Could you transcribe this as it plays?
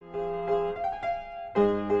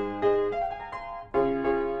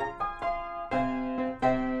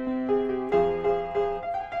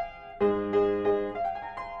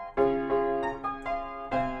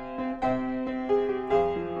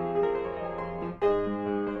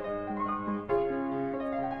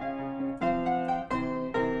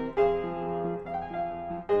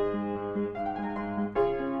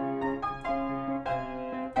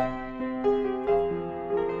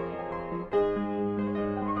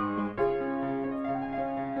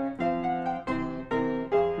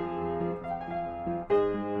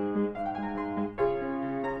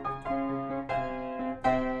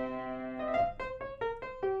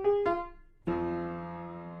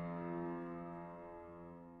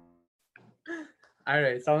All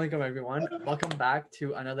right, assalamu alaikum everyone. Welcome back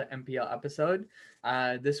to another MPL episode.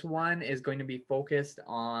 This one is going to be focused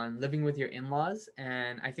on living with your in-laws,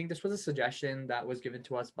 and I think this was a suggestion that was given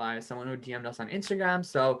to us by someone who DM'd us on Instagram.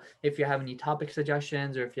 So if you have any topic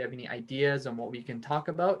suggestions or if you have any ideas on what we can talk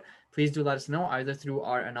about, please do let us know either through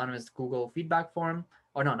our anonymous Google feedback form,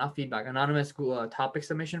 or no, not feedback, anonymous Google topic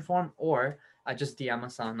submission form, or just DM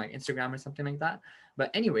us on like Instagram or something like that. But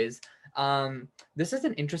anyways, this is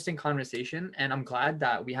an interesting conversation, and I'm glad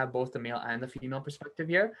that we have both the male and the female perspective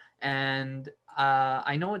here. And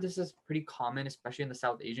I know this is pretty common, especially in the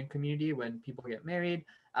South Asian community, when people get married.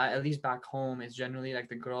 At least back home, is generally like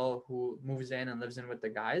the girl who moves in and lives in with the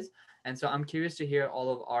guys. And so I'm curious to hear all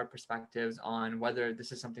of our perspectives on whether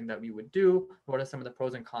this is something that we would do, what are some of the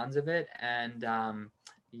pros and cons of it, and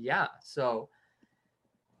yeah. So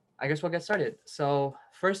I guess we'll get started. So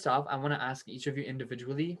first off, I want to ask each of you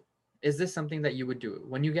individually, is this something that you would do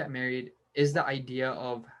when you get married? Is the idea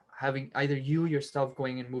of having either you yourself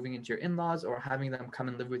going and moving into your in-laws or having them come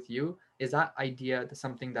and live with you, is that idea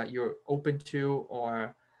something that you're open to,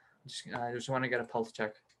 or I just want to get a pulse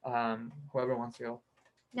check? Whoever wants to go.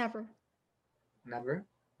 Never. Never?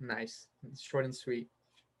 Nice. It's short and sweet.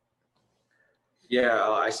 Yeah,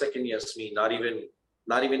 I second Yasmin.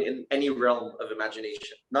 Not even in any realm of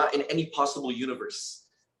imagination, not in any possible universe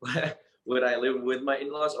would I live with my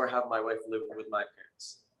in-laws or have my wife live with my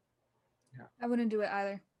parents. Yeah. I wouldn't do it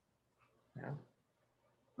either. Yeah.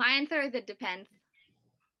 My answer is it depends.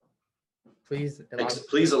 Please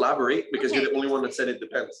elaborate, because you're the only one that said it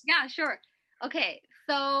depends. Yeah, sure. Okay,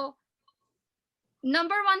 so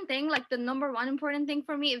number one thing, like the number one important thing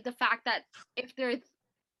for me is the fact that if there's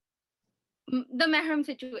the mahram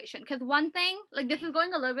situation, because one thing, like this is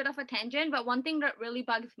going a little bit of a tangent, but one thing that really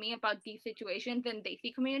bugs me about these situations in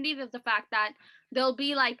Desi communities is the fact that they'll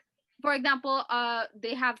be like, for example,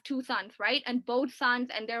 they have two sons, right? And both sons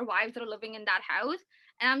and their wives are living in that house.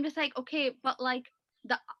 And I'm just like, okay, but like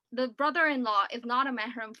the brother-in-law is not a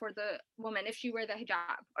mahram for the woman if she wears a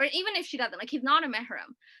hijab, or even if she doesn't, like he's not a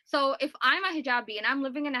mahram. So if I'm a hijabi and I'm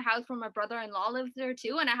living in a house where my brother-in-law lives there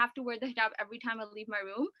too, and I have to wear the hijab every time I leave my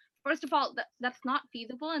room, first of all, that's not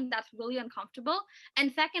feasible and that's really uncomfortable.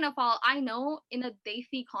 And second of all, I know in a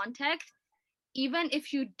Desi context, even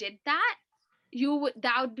if you did that,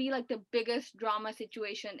 that would be like the biggest drama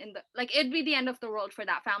situation in the, like it'd be the end of the world for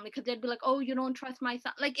that family, because they'd be like, oh, you don't trust my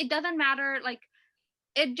son. Like it doesn't matter, like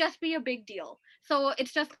it'd just be a big deal. So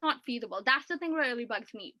it's just not feasible. That's the thing that really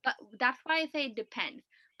bugs me. But that's why I say it depends.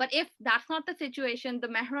 But if that's not the situation, the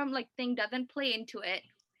mahram like thing doesn't play into it,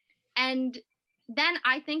 and then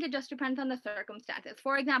I think it just depends on the circumstances.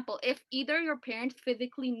 For example, if either your parents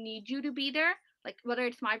physically need you to be there, like whether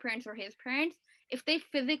it's my parents or his parents, if they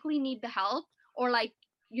physically need the help, or like,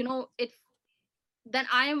 you know, then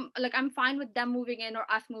I'm fine with them moving in or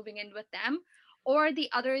us moving in with them. Or the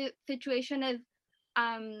other situation is,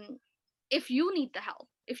 if you need the help,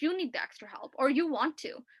 if you need the extra help, or you want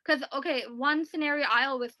to. Because, okay, one scenario I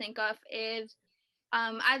always think of is,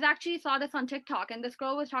 I actually saw this on TikTok, and this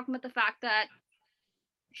girl was talking about the fact that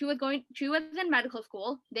she was in medical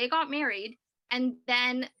school, they got married, and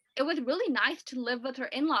then it was really nice to live with her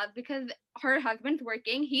in-laws because her husband's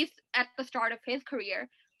working, he's at the start of his career,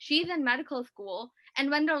 she's in medical school, and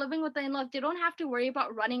when they're living with the in-laws, they don't have to worry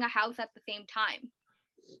about running a house at the same time.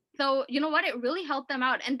 So you know what, it really helped them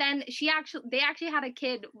out. And then they actually had a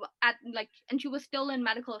kid and she was still in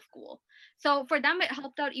medical school. So for them it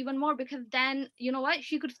helped out even more, because then you know what,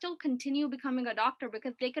 she could still continue becoming a doctor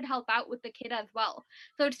because they could help out with the kid as well.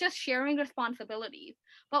 So it's just sharing responsibilities.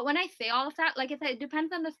 But when I say all of that, like I said, it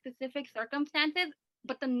depends on the specific circumstances,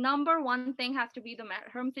 but the number one thing has to be the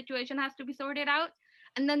mahram situation has to be sorted out.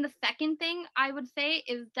 And then the second thing I would say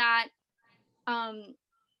is that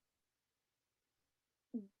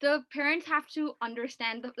the parents have to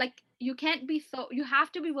understand that, like, you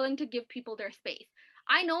have to be willing to give people their space.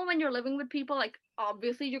 I know when you're living with people, like,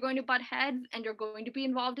 obviously you're going to butt heads and you're going to be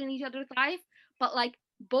involved in each other's life, but like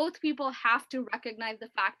both people have to recognize the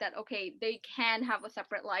fact that, okay, they can have a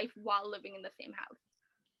separate life while living in the same house.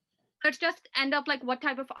 Let's just end up like what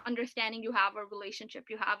type of understanding you have or relationship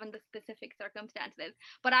you have in the specific circumstances.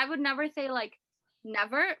 But I would never say like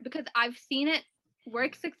never, because I've seen it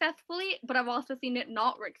work successfully, but I've also seen it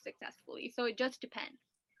not work successfully. So it just depends.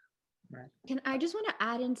 Right. I just want to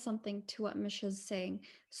add in something to what Misha's saying.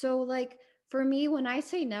 So like for me, when I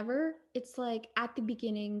say never, it's like at the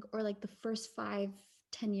beginning or like the first 5-10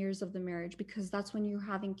 years of the marriage, because that's when you're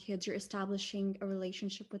having kids, you're establishing a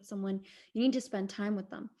relationship with someone, you need to spend time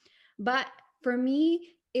with them. But for me,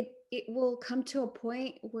 it will come to a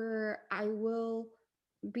point where I will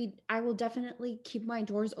definitely keep my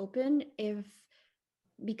doors open if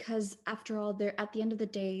because after all, they're at the end of the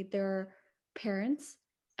day, they're parents.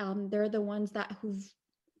 They're the ones that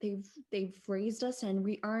they've raised us, and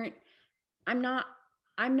we aren't. I'm not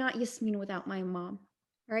Yasmin without my mom,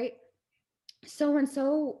 right? So and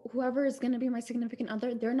so, whoever is going to be my significant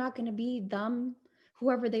other, they're not going to be them,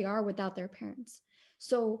 whoever they are, without their parents.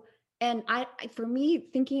 So, and for me,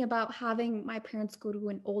 thinking about having my parents go to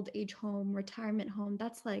an old age home, retirement home,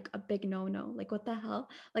 that's like a big no-no. Like, what the hell?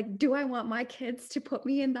 Like, do I want my kids to put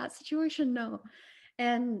me in that situation? No.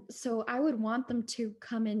 And so I would want them to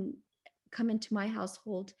come into my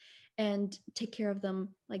household and take care of them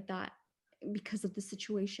like that because of the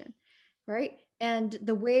situation, right? And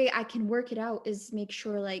the way I can work it out is make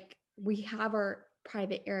sure like we have our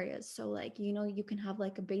private areas. So like, you can have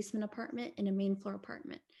like a basement apartment and a main floor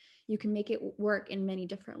apartment. You can make it work in many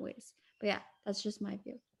different ways. But yeah, that's just my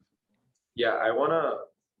view. Yeah, I wanna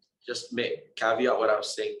just caveat what I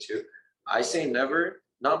was saying too. I say never,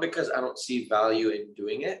 not because I don't see value in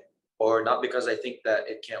doing it, or not because I think that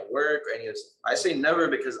it can't work or any of this. I say never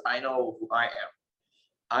because I know who I am.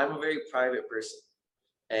 I'm a very private person,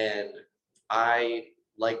 and I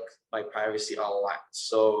like my privacy a lot.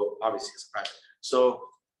 So obviously it's private. So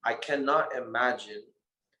I cannot imagine,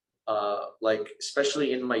 like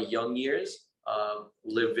especially in my young years,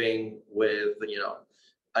 living with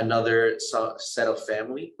another set of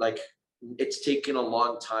family. Like it's taken a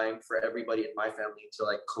long time for everybody in my family to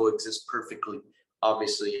like coexist perfectly.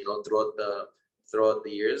 Obviously, throughout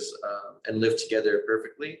the years, and live together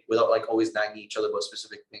perfectly without like always nagging each other about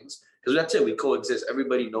specific things. Because that's it, we coexist.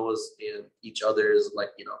 Everybody knows in each other's like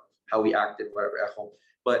how we acted whatever at home.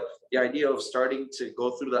 But the idea of starting to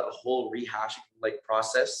go through that whole rehashing like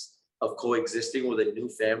process of coexisting with a new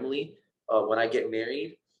family when I get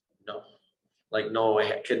married, no, like no,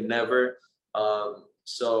 I could never.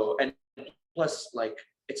 So and plus like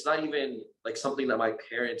it's not even like something that my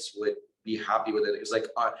parents would be happy with it. It's like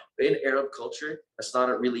in Arab culture, that's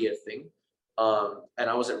not really a thing. And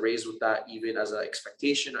I wasn't raised with that even as an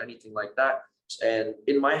expectation or anything like that. And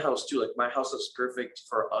in my house too, like my house is perfect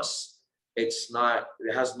for us. It's not,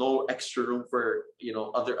 it has no extra room for,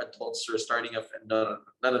 other adults who are starting up, and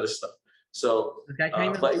none of this stuff. So, This guy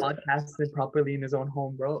can't even podcast it properly in his own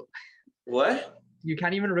home, bro. What? You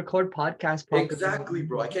can't even record podcast properly. Exactly,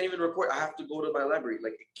 bro. I can't even record. I have to go to my library.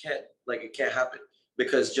 It can't happen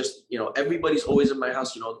because just, everybody's always in my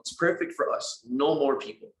house, it's perfect for us. No more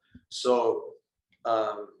people. So,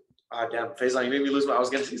 damn, Faizan, you made me lose I was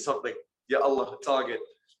going to say something. Yeah, Allah, it's all good.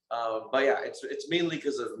 But yeah, it's mainly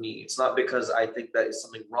because of me. It's not because I think that is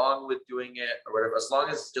something wrong with doing it or whatever. As long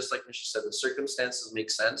as, just like Misha said, the circumstances make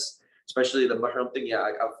sense, especially the mahram thing. Yeah,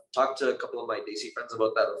 I've talked to a couple of my Desi friends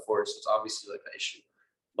about that before, so it's obviously like an issue.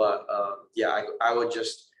 But yeah, I would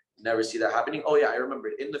just never see that happening. Oh yeah, I remember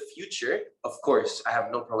in the future, of course, I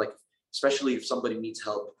have no problem. Like, especially if somebody needs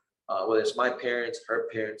help, whether it's my parents, her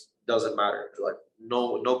parents, doesn't matter. Like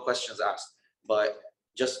no questions asked. But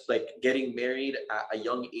just like getting married at a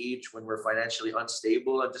young age when we're financially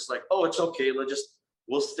unstable, and just like, oh, it's okay,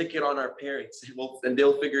 we'll stick it on our parents and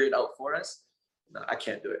they'll figure it out for us. No, I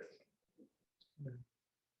can't do it.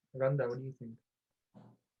 Randa, what do you think?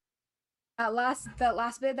 That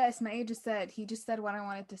last bit that Ismail just said, he just said what I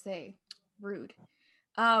wanted to say. Rude.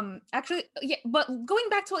 Actually, yeah, but going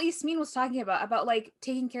back to what Yasmin was talking about like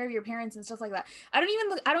taking care of your parents and stuff like that, I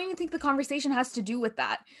don't even think the conversation has to do with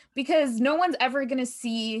that, because no one's ever gonna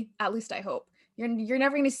see, at least I hope, you're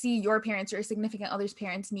never gonna see your parents or your significant other's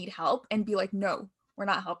parents need help and be like, no, we're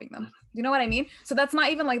not helping them. You know what I mean? So that's not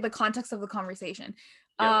even like the context of the conversation.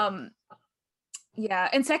 Yeah. Yeah,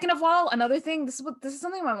 and second of all, another thing, this is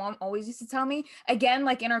something my mom always used to tell me. Again,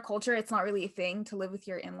 like in our culture, it's not really a thing to live with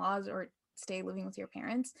your in-laws or stay living with your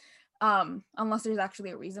parents, unless there's actually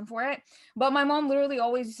a reason for it. But my mom literally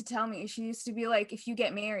always used to tell me, she used to be like, if you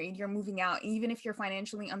get married, you're moving out. Even if you're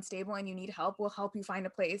financially unstable and you need help, we'll help you find a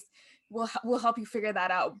place. We'll help you figure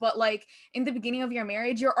that out. But like in the beginning of your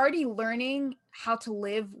marriage, you're already learning how to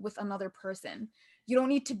live with another person. You don't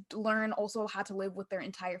need to learn also how to live with their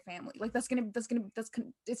entire family. Like it's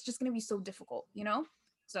just gonna be so difficult,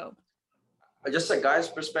 So just a guy's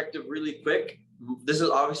perspective really quick. This is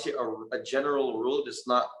obviously a general rule. It's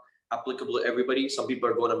not applicable to everybody. Some people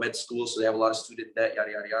are going to med school, so they have a lot of student debt,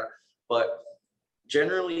 yada, yada, yada. But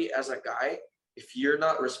generally, as a guy, if you're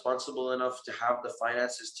not responsible enough to have the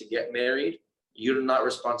finances to get married, you're not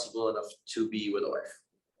responsible enough to be with a wife.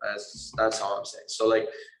 That's how I'm saying. So like,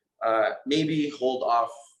 maybe hold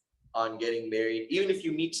off on getting married, even if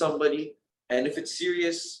you meet somebody, and if it's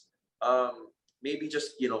serious, maybe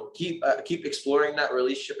just keep exploring that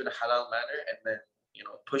relationship in a halal manner, and then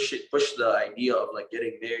push the idea of like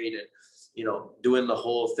getting married and doing the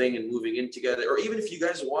whole thing and moving in together, or even if you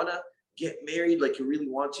guys want to get married, like you really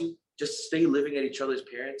want to, just stay living at each other's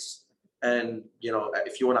parents. And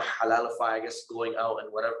if you want to halalify, I guess, going out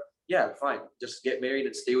and whatever, yeah, fine, just get married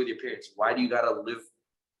and stay with your parents. Why do you gotta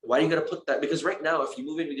put that? Because right now, if you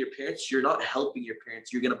move in with your parents, you're not helping your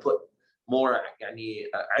parents. You're gonna put more,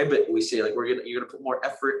 I bet we say, like, you're gonna put more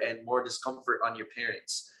effort and more discomfort on your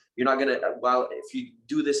parents. You're not gonna, while if you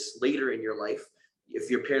do this later in your life, if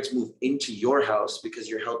your parents move into your house because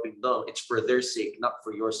you're helping them, it's for their sake, not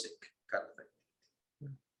for your sake, kind of thing.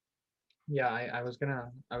 Yeah, I was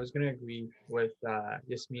gonna agree with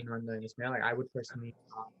Yasmin, Randa, and Ismail. Like, I would personally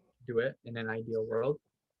do it in an ideal world.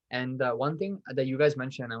 And one thing that you guys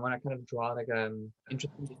mentioned, I want to kind of draw like an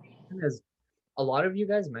interesting distinction is a lot of you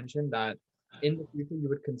guys mentioned that in the future you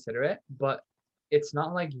would consider it, but it's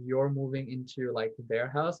not like you're moving into like their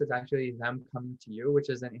house. It's actually them coming to you, which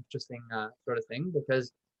is an interesting sort of thing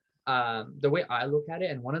because the way I look at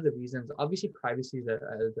it, and one of the reasons, obviously, privacy is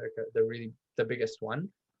the biggest one.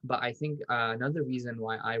 But I think another reason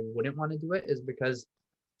why I wouldn't want to do it is because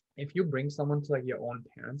if you bring someone to like your own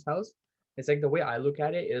parents' house, it's like the way I look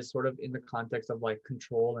at it is sort of in the context of like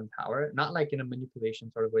control and power, not like in a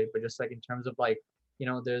manipulation sort of way, but just like in terms of like,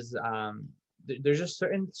 there's just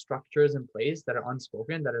certain structures in place that are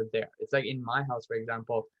unspoken that are there. It's like in my house, for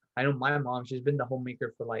example, I know my mom, she's been the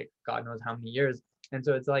homemaker for like God knows how many years. And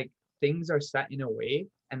so it's like things are set in a way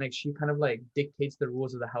and like she kind of like dictates the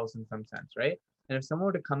rules of the house in some sense, right? And if someone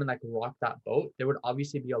were to come and like rock that boat, there would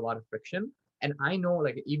obviously be a lot of friction. And I know,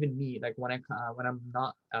 like, even me, like when I'm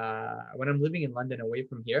living in London away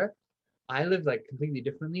from here, I live like completely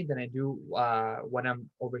differently than I do when I'm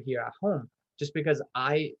over here at home, just because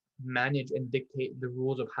I manage and dictate the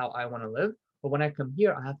rules of how I want to live. But when I come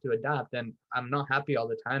here, I have to adapt, and I'm not happy all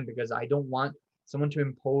the time because I don't want someone to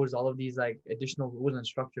impose all of these like additional rules and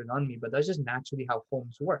structures on me. But that's just naturally how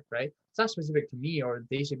homes work, right? It's not specific to me or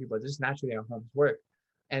Desi people, it's just naturally how homes work.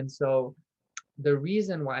 And so the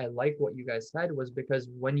reason why I like what you guys said was because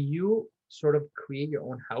when you sort of create your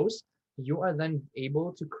own house, you are then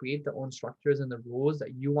able to create the own structures and the rules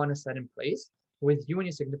that you want to set in place with you and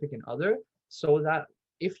your significant other, so that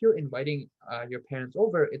if you're inviting your parents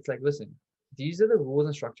over, it's like, listen, these are the rules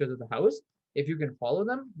and structures of the house. If you can follow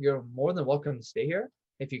them, you're more than welcome to stay here.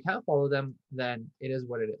 If you can't follow them, then it is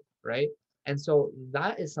what it is, right? And so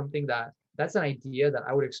that is something that's an idea that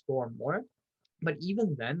I would explore more. But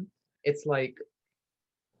even then, it's like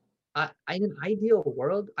in an ideal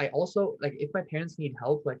world, I also like if my parents need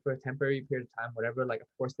help, like for a temporary period of time, whatever, like of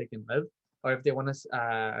course they can live. Or if they want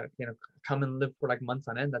to, come and live for like months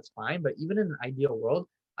on end, that's fine. But even in an ideal world,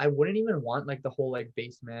 I wouldn't even want like the whole like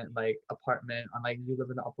basement, like apartment on like you live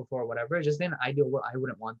in the upper floor or whatever. Just in an ideal world, I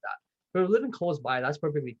wouldn't want that. But living close by, that's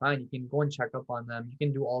perfectly fine. You can go and check up on them. You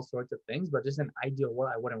can do all sorts of things. But just in an ideal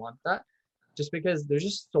world, I wouldn't want that. Just because there's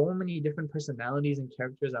just so many different personalities and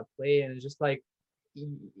characters at play, and it's just like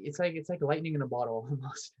it's like lightning in a bottle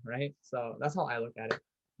almost, right? So that's how I look at it.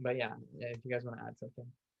 But yeah, if you guys want to add something.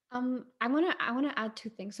 I wanna add two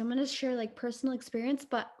things. So I'm gonna share like personal experience,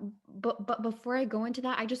 but before I go into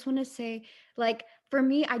that, I just want to say, like, for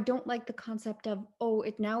me, I don't like the concept of, oh,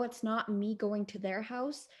 it's not me going to their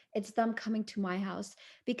house, it's them coming to my house.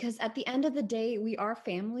 Because at the end of the day, we are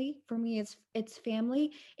family. For me, it's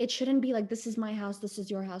family. It shouldn't be like, this is my house, this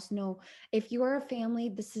is your house. No, if you are a family,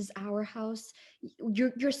 this is our house.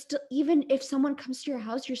 You're still, even if someone comes to your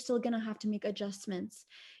house, you're still gonna have to make adjustments.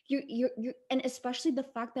 You and especially the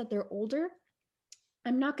fact that they're older.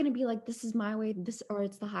 I'm not going to be like, this is my way, this, or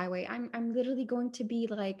it's the highway. I'm literally going to be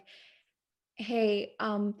like, hey,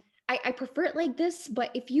 I prefer it like this, but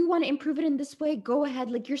if you want to improve it in this way, go ahead.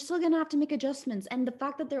 Like, you're still gonna have to make adjustments. And the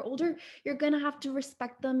fact that they're older, you're gonna have to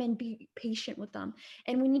respect them and be patient with them.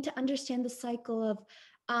 And we need to understand the cycle of,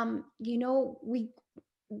 we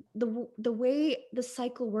the way the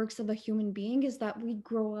cycle works of a human being is that we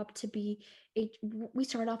grow up to be we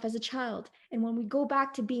start off as a child, and when we go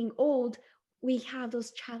back to being old, we have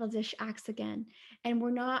those childish acts again, and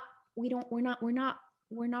we're not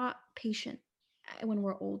patient when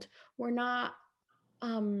we're old.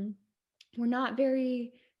 Um we're not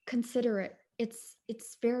very considerate. It's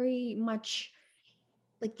very much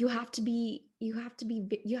like you have to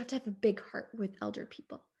have a big heart with elder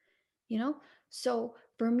people, you know. So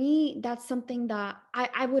for me, that's something that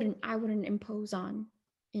I wouldn't impose on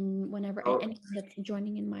in whenever Oh, anyone that's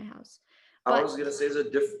joining in my house. I But was gonna say there's a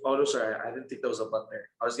Oh no, sorry, I didn't think that was a button there.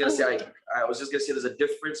 I was gonna oh, say I was just gonna say there's a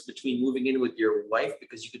difference between moving in with your wife,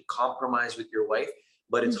 because you could compromise with your wife,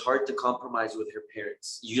 but it's hard to compromise with her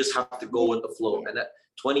parents. You just have to go with the flow. yeah. And at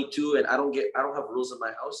 22, and I don't have rules in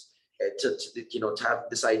my house. to have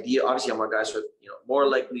this idea. Obviously, I'm a guy, so more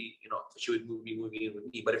likely, she would be moving in with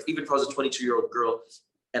me. But even if I was a 22-year-old girl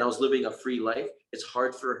and I was living a free life, it's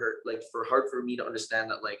hard for her, hard for me to understand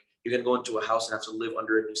that like you're gonna go into a house and have to live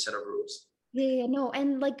under a new set of rules. Yeah, no,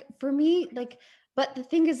 and like for me, like, but the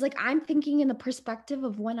thing is, like, I'm thinking in the perspective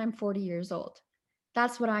of when I'm 40 years old.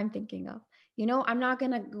 That's what I'm thinking of. I'm not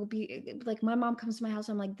gonna go be like, my mom comes to my house,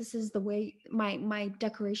 I'm like, this is the way my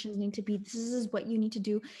decorations need to be. This is what you need to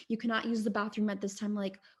do. You cannot use the bathroom at this time.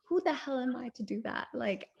 Like, who the hell am I to do that?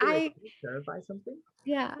 Like, Can you clarify something?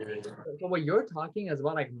 yeah. So what you're talking is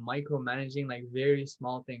about like micromanaging, like very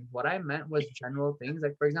small things. What I meant was general things.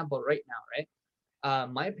 Like, for example, right now, right?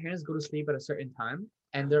 My parents go to sleep at a certain time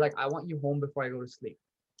and they're like, I want you home before I go to sleep.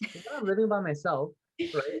 When I'm living by myself,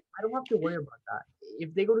 right? I don't have to worry about that.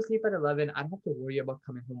 If they go to sleep at 11, I don't have to worry about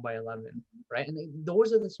coming home by 11, right? And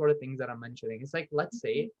those are the sort of things that I'm mentioning. It's like, let's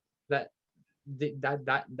say that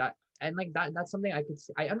and like that's something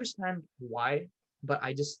I understand why, but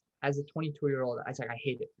I just, as a 22-year-old, I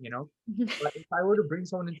hate it, But if I were to bring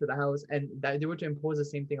someone into the house and that they were to impose the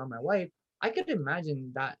same thing on my wife, I could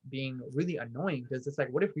imagine that being really annoying, because it's like,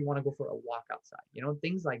 what if we want to go for a walk outside?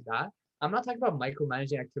 Things like that. I'm not talking about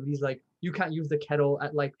micromanaging activities like you can't use the kettle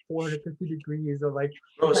at like 450 degrees or like.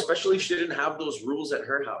 Bro, especially she didn't have those rules at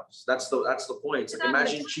her house. That's the point. It's like,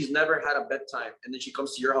 imagine she's never had a bedtime and then she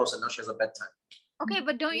comes to your house and now she has a bedtime. Okay,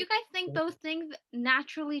 but don't you guys think those things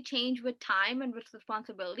naturally change with time and with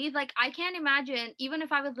responsibilities? Like, I can't imagine, even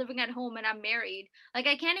if I was living at home and I'm married, like,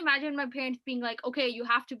 I can't imagine my parents being like, okay, you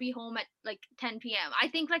have to be home at like 10 p.m. I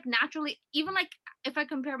think, like, naturally, even like if I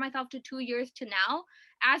compare myself to 2 years to now,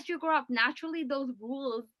 as you grow up, naturally those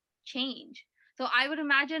rules change. So I would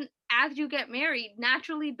imagine as you get married,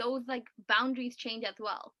 naturally those like boundaries change as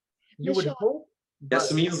well. You would hope.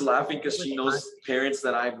 Yasmin's laughing because she knows parents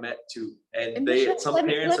that I've met too, and some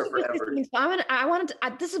parents are forever. So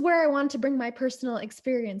this is where I wanted to bring my personal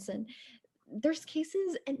experience in. There's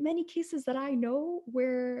cases, and many cases that I know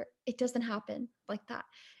where it doesn't happen like that.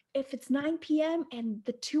 If it's 9 p.m. and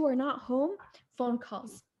the two are not home, phone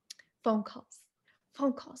calls.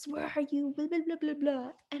 Where are you? Blah, blah, blah, blah,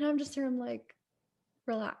 blah. And I'm just here, I'm like,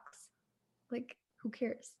 relax. Like, who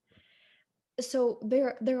cares? So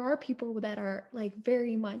there are people that are like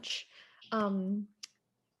very much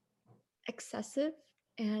excessive,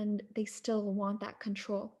 and they still want that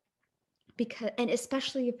control, and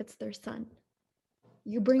especially if it's their son.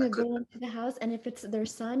 You bring a girl into the house, and if it's their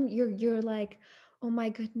son, you're like, oh my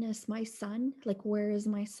goodness, my son, like, where is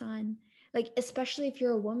my son? Like, especially if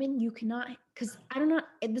you're a woman, you cannot, because I don't know,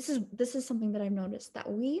 this is something that I've noticed, that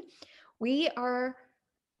we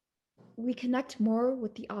connect more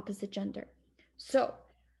with the opposite gender. So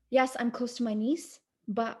yes, I'm close to my niece,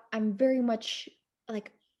 but I'm very much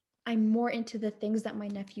like, I'm more into the things that my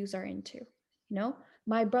nephews are into.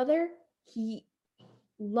 My brother, he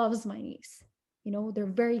loves my niece. They're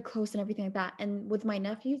very close and everything like that. And with my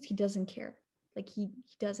nephews, he doesn't care. Like, he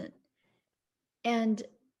doesn't. And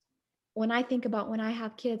when I think about when I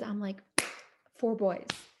have kids, I'm like, 4 boys,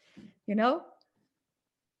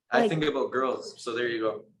 I think about girls, so there you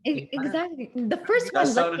go. Exactly. The first That one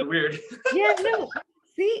sounded weird. Yeah, no.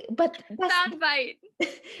 See, but that's Soundbite.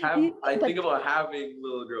 I think about having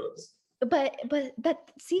little girls. But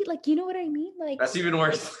that, see, like, you know what I mean? Like, that's even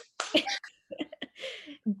worse.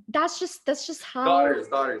 That's just how daughters.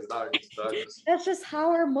 That's just how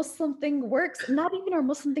our Muslim thing works. Not even our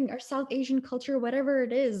Muslim thing, our South Asian culture, whatever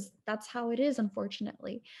it is, that's how it is,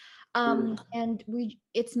 unfortunately. And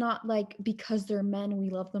it's not like because they're men we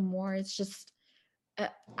love them more. It's just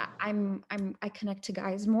I connect to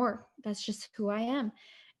guys more. That's just who I am.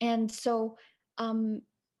 And so,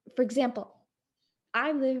 for example,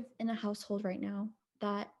 I live in a household right now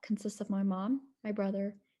that consists of my mom, my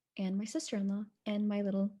brother, and my sister-in-law, and my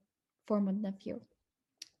little 4-month nephew.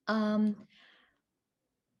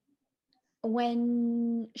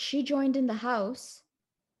 When she joined in the house,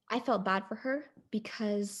 I felt bad for her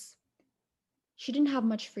because she didn't have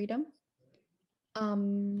much freedom.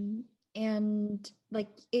 And like,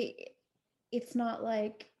 it's not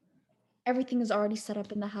like everything is already set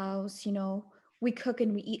up in the house. We cook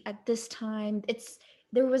and we eat at this time.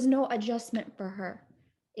 There was no adjustment for her.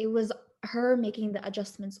 It was her making the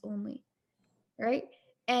adjustments only, right?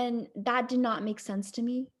 And that did not make sense to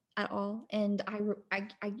me at all. And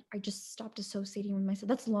I just stopped associating with myself.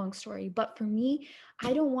 That's a long story, but for me,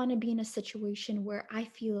 I don't want to be in a situation where I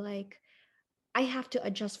feel like I have to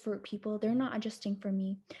adjust for people. They're not adjusting for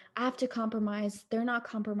me. I have to compromise. They're not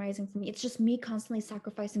compromising for me. It's just me constantly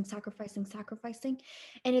sacrificing.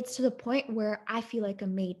 And it's to the point where I feel like a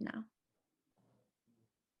maid now.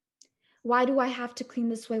 why do I have to clean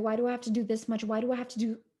this way? Why do I have to do this much? Why do I have to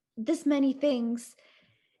do this many things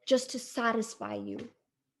just to satisfy you?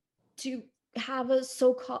 To have a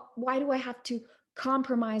so-called, why do I have to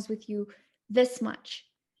compromise with you this much?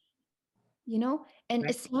 You know, and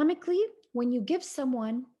Right. Islamically, when you give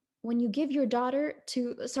someone, when you give your daughter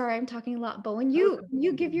to, sorry, I'm talking a lot, but when Oh,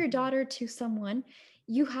 you give your daughter to someone,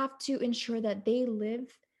 you have to ensure that they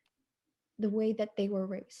live the way that they were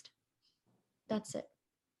raised. That's it.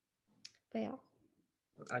 But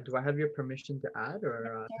yeah, do I have your permission to add,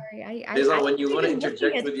 or sorry, Faizan, I when you wasn't want to even looking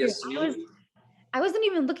interject at with you. Yasmin, I wasn't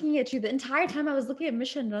even looking at you the entire time. I was looking at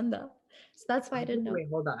Misha and Randa, so that's why I didn't know. wait,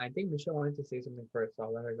 hold on. I think Michelle wanted to say something first, so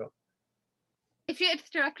I'll let her go. If it's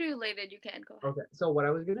directly related, you can go ahead. Okay, so what I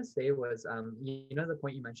was gonna say was, you know, the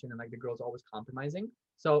point you mentioned, and like the girls always compromising.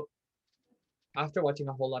 So after watching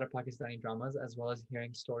a whole lot of Pakistani dramas, as well as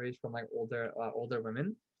hearing stories from like older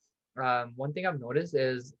women, one thing I've noticed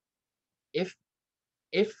is if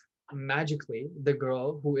if magically the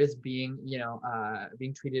girl who is being,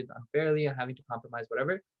 being treated unfairly and having to compromise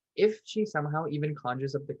whatever, if she somehow even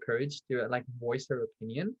conjures up the courage to like voice her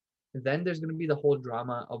opinion, then there's going to be the whole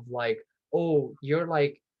drama of like, oh, you're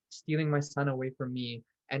like stealing my son away from me,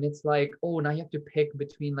 and it's like, oh, now you have to pick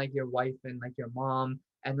between like your wife and like your mom,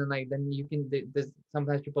 and then like then you can there's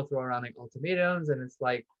sometimes people throw around like ultimatums, and it's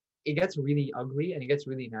like it gets really ugly and it gets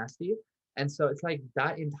really nasty. And so it's like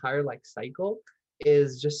that entire like cycle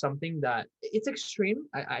is just something that it's extreme,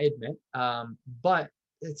 I admit, but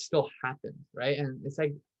it still happens, right? And it's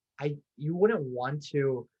like you wouldn't want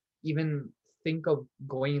to even think of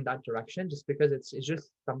going in that direction just because it's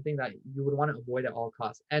just something that you would want to avoid at all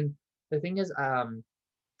costs. And the thing is, I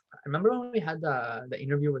remember when we had the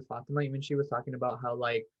interview with Fatima, even she was talking about how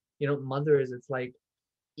like, mothers, it's like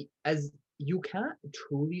as you can't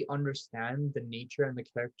truly understand the nature and the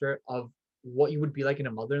character of what you would be like in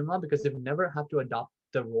a mother-in-law because they've never had to adopt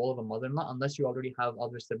the role of a mother-in-law unless you already have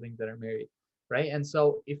other siblings that are married, right? And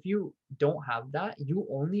so if you don't have that, you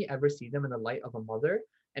only ever see them in the light of a mother.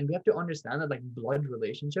 And we have to understand that like blood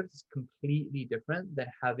relationships is completely different than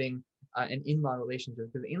having an in-law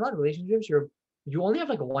relationship, because in-law relationships you only have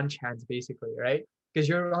like one chance basically, right? Because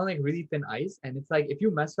you're on like really thin ice, and it's like if you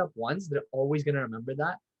mess up once, they're always going to remember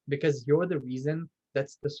that because you're the reason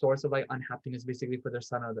that's the source of like unhappiness basically for their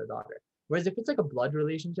son or their daughter. Whereas if it's like a blood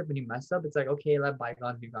relationship and you mess up, it's like, okay, let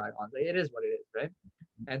bygones be bygones. Like, it is what it is, right?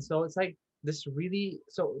 And so it's like this really,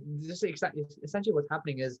 so this essentially what's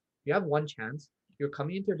happening is you have one chance, you're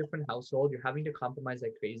coming into a different household, you're having to compromise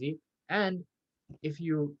like crazy. And if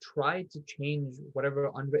you try to change whatever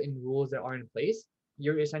unwritten rules that are in place,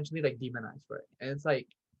 you're essentially like demonized for it. And it's like,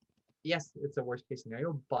 yes, it's a worst case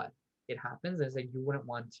scenario, but it happens. And it's like you wouldn't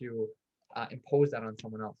want to impose that on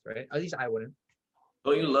someone else, right? At least I wouldn't.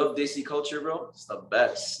 don't you love Desi culture, bro? It's the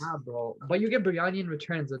best. Ah, bro. But you get biryani in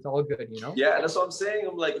return, so it's all good, you know? Yeah, that's what I'm saying.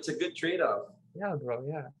 I'm like, it's a good trade-off. Yeah, bro.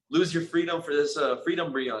 Yeah. Lose your freedom for this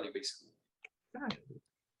freedom biryani, basically. Exactly.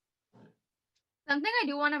 Something I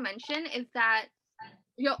do want to mention is that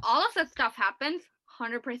all of that stuff happens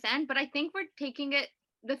 100%, but I think we're taking it.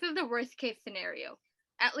 This is the worst case scenario.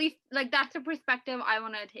 At least, like that's the perspective I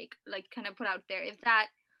want to take, like kind of put out there. Is that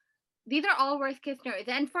these are all worst case scenarios,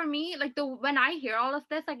 and for me, like when I hear all of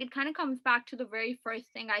this, like it kind of comes back to the very first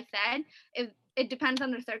thing I said. Is it depends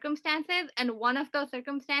on the circumstances, and one of those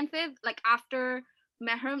circumstances, like after the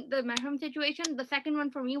mehram situation, the second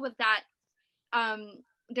one for me was that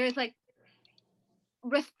there's like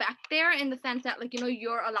respect there in the sense that like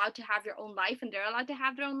you're allowed to have your own life and they're allowed to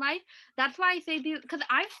have their own life. That's why I say these, because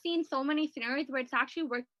I've seen so many scenarios where it's actually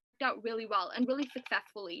worked out really well and really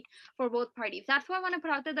successfully for both parties. That's why I want to put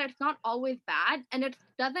out there that it's not always bad, and it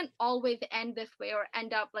doesn't always end this way or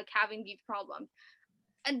end up like having these problems.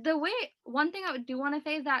 And one thing I do want to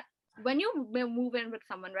say is that when you move in with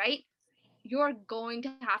someone, right, you're going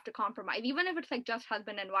to have to compromise, even if it's like just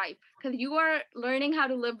husband and wife, because you are learning how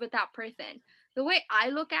to live with that person. The way I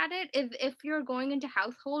look at it is if you're going into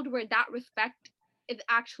household where that respect is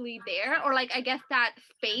actually there, or like I guess that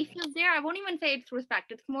space is there. I won't even say it's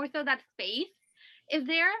respect, it's more so that space is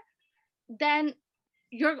there, then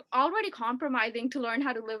you're already compromising to learn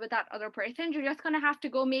how to live with that other person. You're just going to have to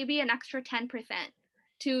go maybe an extra 10%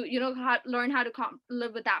 to learn how to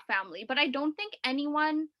live with that family. But I don't think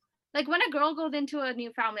anyone, like when a girl goes into a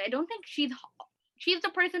new family, I don't think she's the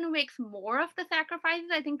person who makes more of the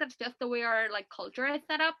sacrifices. I think that's just the way our like culture is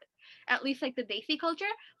set up, at least like the Desi culture.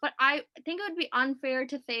 But I think it would be unfair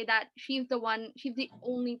to say that she's the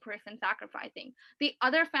only person sacrificing. The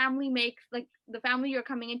other family makes, like the family you're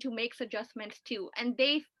coming into makes adjustments too, and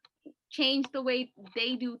they change the way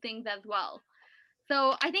they do things as well.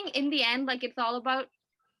 So I think in the end, like it's all about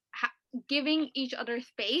giving each other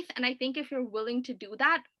space. And I think if you're willing to do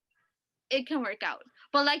that, it can work out.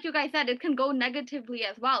 But like you guys said, it can go negatively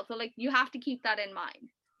as well. So like you have to keep that in mind.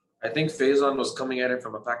 I think Faizan was coming at it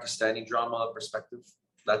from a Pakistani drama perspective.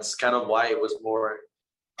 That's kind of why it was more.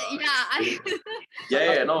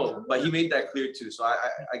 No, but he made that clear too. So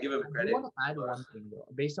I give him credit. I want to add one thing though.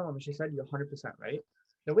 Based on what Misha said, you're 100% right.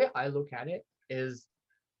 The way I look at it is,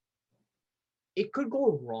 it could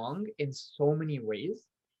go wrong in so many ways.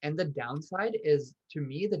 And the downside is, to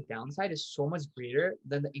me, the downside is so much greater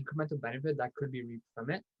than the incremental benefit that could be reaped from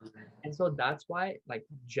it. And so that's why, like,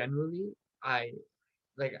 generally,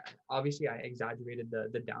 obviously I exaggerated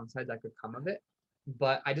the downside that could come of it.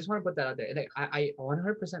 But I just want to put that out there. Like, I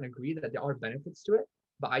 100% agree that there are benefits to it.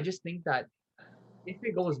 But I just think that if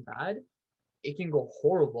it goes bad, it can go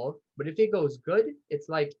horrible. But if it goes good, it's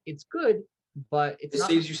like, it's good, but it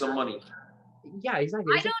saves you some money. Yeah,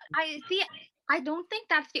 exactly. I don't think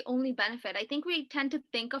that's the only benefit. I think we tend to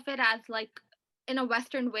think of it as like in a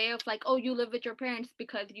Western way of like, oh, you live with your parents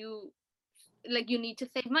because you need to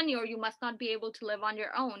save money, or you must not be able to live on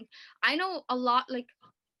your own. I know a lot, like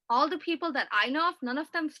all the people that I know of, none of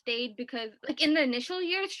them stayed because like in the initial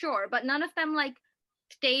years, sure, but none of them like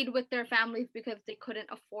stayed with their families because they couldn't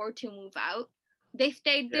afford to move out. They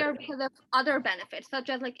stayed there because of other benefits, such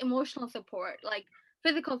as like emotional support, like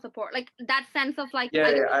physical support, like that sense of like.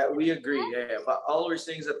 We agree. But all we're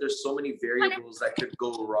saying is that there's so many variables that could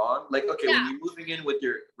go wrong. Like, okay, when you're moving in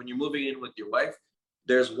with your wife,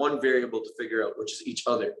 there's one variable to figure out, which is each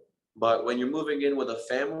other. But when you're moving in with a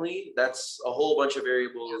family, that's a whole bunch of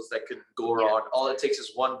variables that could go wrong. All it takes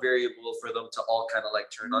is one variable for them to all kind of like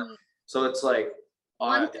turn on. So it's like,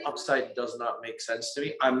 the upside does not make sense to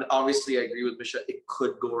me. I agree with Misha. It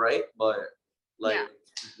could go right, but like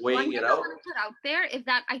weighing it out. What I want to put out there is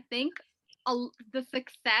that I think the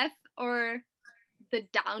success or the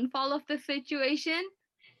downfall of the situation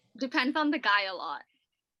depends on the guy a lot.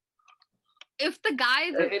 If the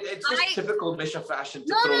guys, it's just typical Misha fashion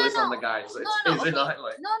to throw this on the guys. No,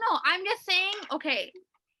 I'm just saying. Okay,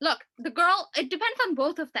 look, the girl. It depends on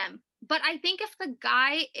both of them. But I think if the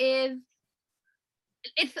guy is,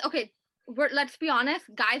 it's okay. Let's be honest.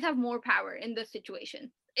 Guys have more power in this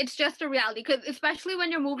situation. It's just a reality, because especially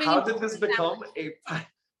when you're moving. How did this become a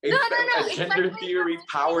gender theory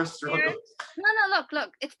power struggle? No.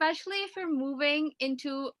 Look. Especially if you're moving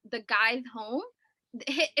into the guy's home.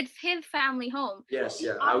 It's his family home. Yes,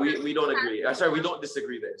 we don't agree. Sorry, we don't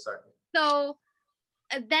disagree there. Sorry. So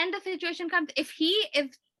then the situation comes, if he is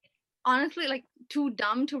honestly like too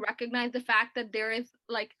dumb to recognize the fact that there is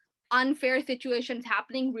like unfair situations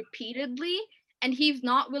happening repeatedly, and he's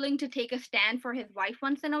not willing to take a stand for his wife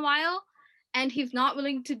once in a while, and he's not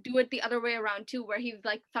willing to do it the other way around too, where he's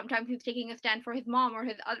like sometimes he's taking a stand for his mom or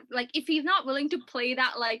his other, like if he's not willing to play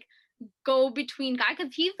that like go between guy,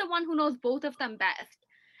 because he's the one who knows both of them best,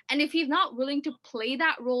 and if he's not willing to play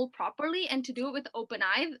that role properly and to do it with open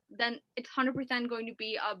eyes, then it's 100% going to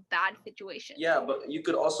be a bad situation. Yeah, but you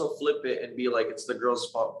could also flip it and be like, it's the girl's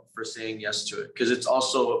fault for saying yes to it, because it's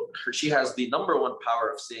also she has the number one power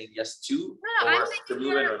of saying yes to or to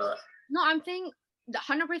move in or not. No, I'm saying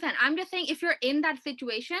 100%. I'm just saying if you're in that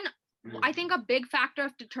situation, I think a big factor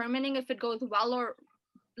of determining if it goes well or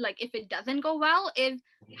like if it doesn't go well is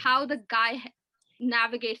how the guy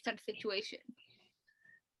navigates that situation.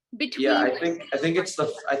 I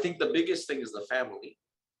think the biggest thing is the family,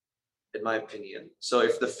 in my opinion. So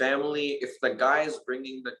if the guy is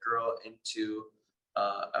bringing the girl into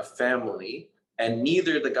a family, and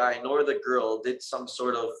neither the guy nor the girl did some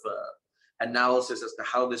sort of analysis as to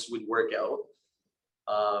how this would work out,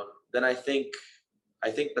 then I think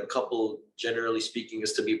the couple, generally speaking,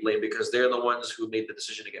 is to be blamed, because they're the ones who made the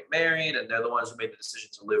decision to get married, and they're the ones who made the decision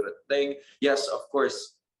to live a thing. Yes, of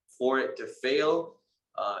course, for it to fail,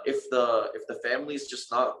 if the family is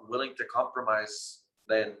just not willing to compromise,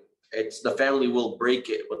 then it's the family will break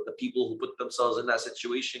it. But the people who put themselves in that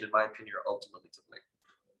situation, in my opinion, are ultimately to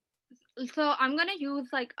blame. So I'm gonna use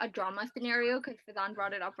like a drama scenario because Faizan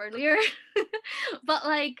brought it up earlier. But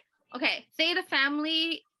like, okay, say the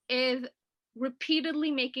family is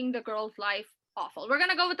repeatedly making the girl's life awful. We're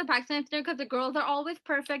gonna go with the Pakistan scenario because the girls are always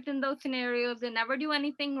perfect in those scenarios. They never do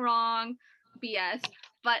anything wrong. BS.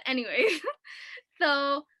 But anyways,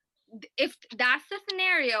 so if that's the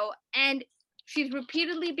scenario and she's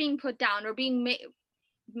repeatedly being put down or being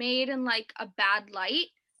made in like a bad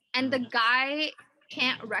light, and the guy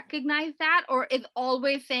can't recognize that or is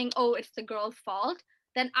always saying, oh, it's the girl's fault,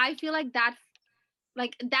 then I feel like that's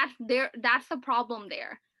the problem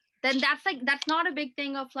there. then that's not a big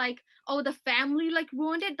thing of like, oh, the family like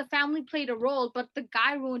ruined it. The family played a role, but the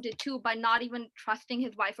guy ruined it too by not even trusting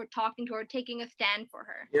his wife or talking to her, taking a stand for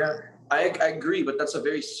her. Yeah, I agree, but that's a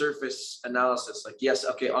very surface analysis. Like, yes,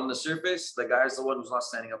 okay, on the surface, the guy's the one who's not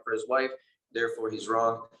standing up for his wife, therefore he's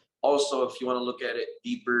wrong. Also, if you want to look at it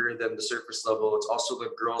deeper than the surface level, it's also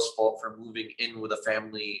the girl's fault for moving in with a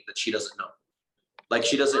family that she doesn't know. Like,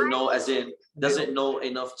 she doesn't know, as in doesn't know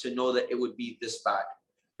enough to know that it would be this bad.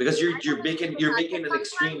 Because you're making an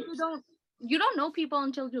extreme. You don't know people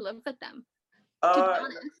until you live with them. To be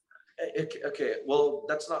honest. Okay, well,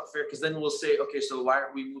 that's not fair, because then we'll say, okay, so why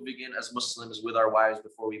aren't we moving in as Muslims with our wives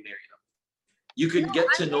before we marry them? You could get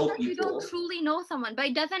to know people. You don't truly know someone,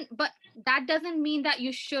 but that doesn't mean that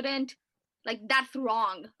you shouldn't, like, that's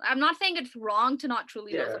wrong. I'm not saying it's wrong to not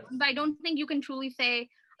truly know someone, but I don't think you can truly say,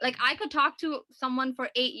 like, I could talk to someone for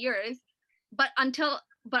 8 years, but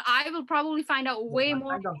I will probably find out way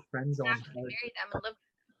more friend zone. Marry them and live.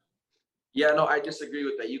 Yeah, no, I disagree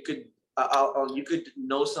with that. You could you could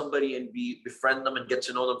know somebody and befriend them and get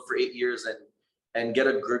to know them for 8 years and get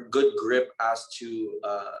a good grip as to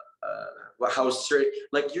how certain,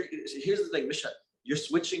 like, here's the thing, Misha, you're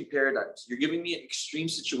switching paradigms. You're giving me an extreme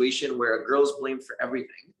situation where a girl's blamed for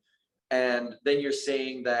everything, and then you're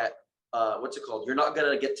saying that what's it called? You're not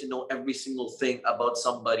gonna get to know every single thing about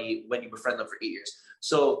somebody when you befriend them for 8 years.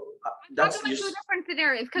 So that's two different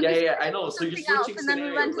scenarios. Yeah, I know. So you're switching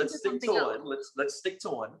scenarios. Let's stick to one. Let's stick to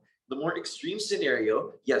one. The more extreme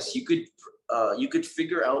scenario, yes, you could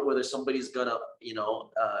figure out whether somebody's gonna,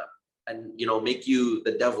 make you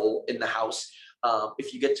the devil in the house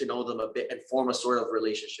if you get to know them a bit and form a sort of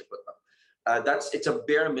relationship with them. It's a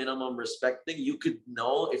bare minimum respect thing. You could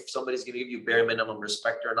know if somebody's gonna give you bare minimum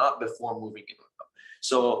respect or not before moving in with them.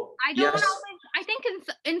 So I don't always. I think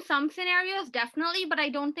in some scenarios definitely, but I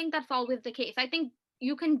don't think that's always the case. I think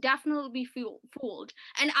you can definitely be fooled,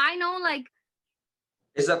 and I know, like.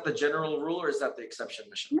 Is that the general rule or is that the exception,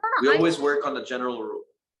 Misha? No, we always work on the general rule.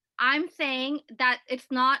 I'm saying that it's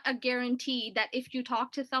not a guarantee that if you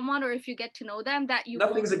talk to someone or if you get to know them that you.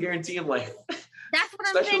 Nothing's a guarantee in life. That's what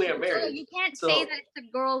I'm saying. Especially in marriage. You can't say that it's the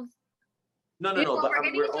girl's. No. But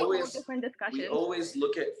we always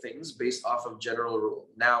look at things based off of general rule.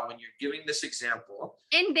 Now, when you're giving this example,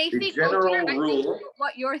 in basic culture, I think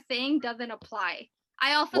what you're saying doesn't apply.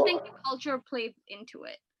 I also think the culture plays into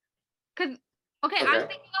it. Because I'm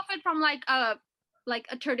thinking of it from like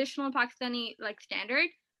a traditional Pakistani like standard.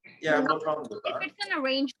 Yeah, I have no problem with that. If it's an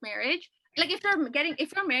arranged marriage, like if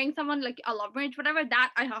you're marrying someone like a love marriage, whatever,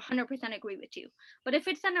 that I 100% agree with you. But if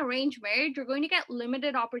it's an arranged marriage, you're going to get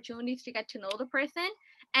limited opportunities to get to know the person,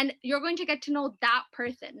 and you're going to get to know that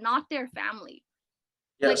person, not their family.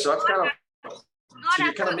 Yeah, like, so that's kind of. So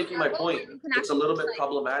you're kind of making my point. It's a little bit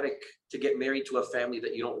problematic to get married to a family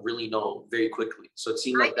that you don't really know very quickly. So it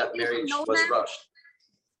seemed like that marriage was rushed.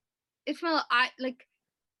 Ismael,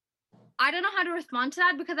 I don't know how to respond to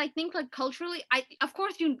that, because I think like culturally, of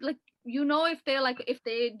course if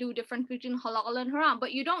they do difference between halal and haram,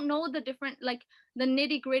 but you don't know the different, like the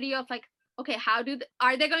nitty gritty of like, okay,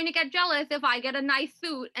 are they going to get jealous if I get a nice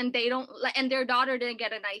suit and they don't, like, and their daughter didn't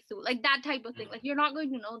get a nice suit, like that type of thing. Like you're not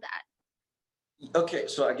going to know that. Okay,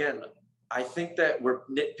 so again, I think that we're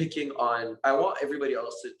nitpicking on. I want everybody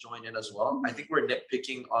else to join in as well. I think we're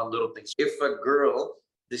nitpicking on little things. If a girl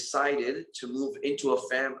decided to move into a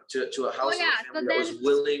to a house of a family that was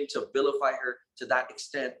willing to vilify her to that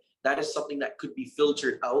extent, that is something that could be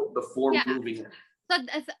filtered out before moving in. So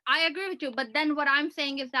I agree with you, but then what I'm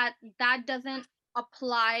saying is that doesn't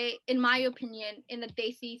apply, in my opinion, in the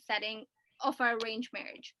desi setting of an arranged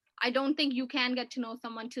marriage. I don't think you can get to know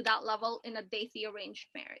someone to that level in a desi arranged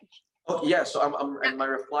marriage. Oh yeah, so and my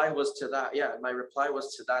reply was to that. Yeah, my reply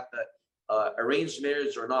was to that arranged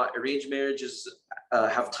marriage or not, arranged marriages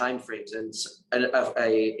have time frames, and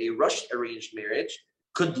a rushed arranged marriage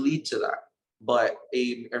could lead to that. But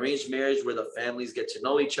a arranged marriage where the families get to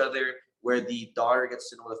know each other, where the daughter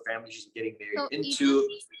gets to know the family she's getting married into,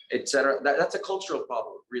 etc. That's a cultural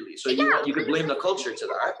problem, really. So you could blame the culture to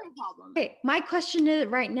that. Okay, my question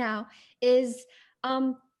right now is,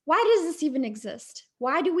 why does this even exist?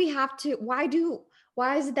 Why do we have to? Why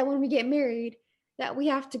is it that when we get married that we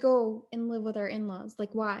have to go and live with our in-laws?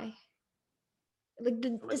 Like, why? Like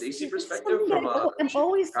from a desi perspective, I'm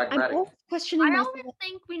always questioning myself. I always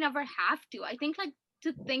think we never have to. I think like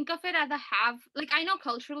to think of it as a have, like I know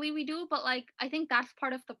culturally we do, but like I think that's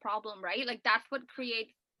part of the problem, right? Like that's what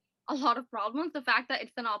creates a lot of problems. The fact that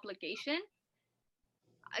it's an obligation.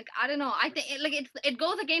 Like I don't know. I think it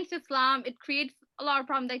goes against Islam. It creates a lot of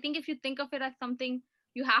problems. I think if you think of it as something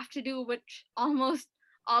you have to do, which almost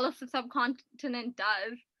all of the subcontinent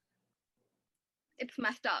does, it's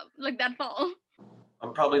messed up. Like that's all.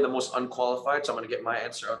 I'm probably the most unqualified, so I'm gonna get my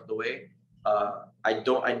answer out of the way.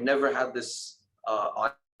 I never had this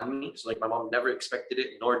on me. So like my mom never expected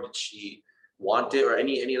it, nor did she want it or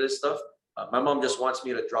any of this stuff. My mom just wants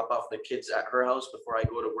me to drop off the kids at her house before I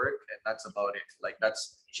go to work, and that's about it. Like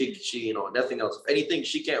that's she nothing else. If anything,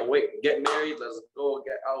 she can't wait. Get married, let's go,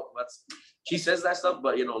 get out. She says that stuff,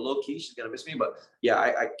 but low key, she's gonna miss me. But yeah,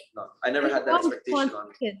 I never had that expectation on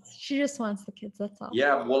me. Kids. She just wants the kids. That's all.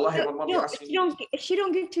 Yeah, wallahi, my mom asked me. She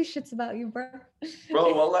don't give two shits about you, bro.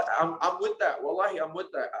 Bro, wallahi, I'm with that. Wallahi, I'm with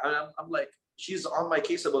that. I'm like, she's on my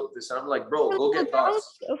case about this, and I'm like, bro, go get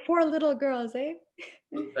thoughts. 4 little girls, eh?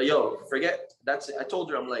 Yo, forget that's it. I told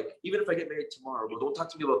her, I'm like, even if I get married tomorrow, bro, don't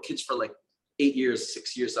talk to me about kids for like 8 years,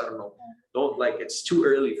 6 years. I don't know. Don't like it's too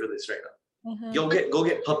early for this right now. Go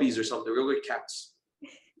get puppies or something. Go get cats.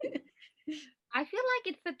 I feel like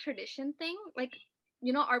it's a tradition thing. Like,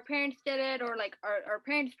 our parents did it, or like our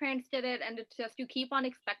parents' parents did it, and it's just you keep on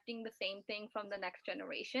expecting the same thing from the next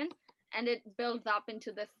generation, and it builds up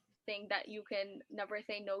into this thing that you can never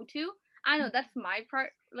say no to. I know that's my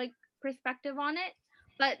perspective on it.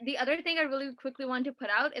 But the other thing I really quickly want to put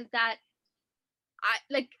out is that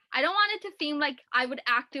I don't want it to seem like I would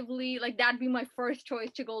actively that'd be my first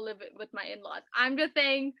choice to go live with my in-laws. I'm just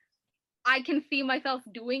saying I can see myself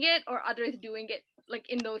doing it or others doing it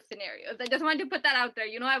in those scenarios. I just wanted to put that out there.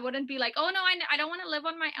 I wouldn't be like, oh no, I don't want to live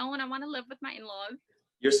on my own. I want to live with my in-laws.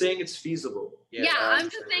 You're saying it's feasible. Yeah, I'm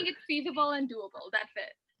just saying it's feasible and doable. That's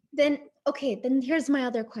it. Then here's my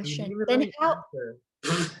other question. Then how?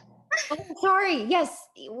 Oh, sorry. Yes.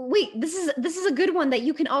 Wait. This is a good one that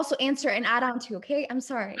you can also answer and add on to. Okay. I'm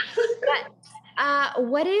sorry. But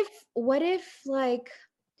what if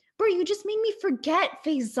bro, you just made me forget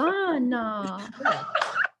Faizan.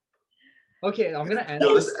 Okay, I'm gonna answer.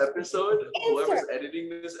 Yo, this episode. Whoever's editing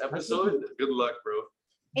this episode, good luck, bro.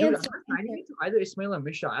 Dude, I'm assigning it to either Ismael and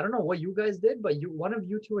Misha. I don't know what you guys did, but one of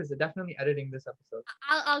you two is definitely editing this episode.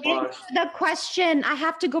 I'll get the question. I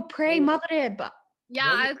have to go pray Maghrib. Yeah,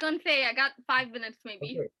 I was gonna say I got 5 minutes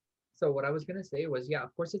maybe. Okay. So what I was gonna say was, yeah,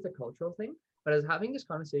 of course it's a cultural thing, but I was having this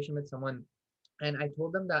conversation with someone, and I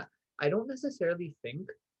told them that I don't necessarily think,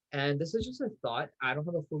 and this is just a thought, I don't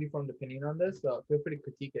have a fully formed opinion on this, so feel free to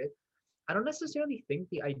critique it. I don't necessarily think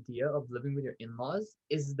the idea of living with your in-laws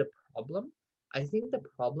is the problem. I think the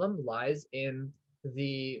problem lies in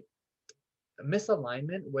the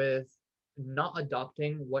misalignment with not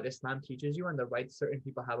adopting what Islam teaches you and the rights certain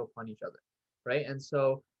people have upon each other, right? And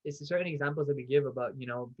so it's certain examples that we give about,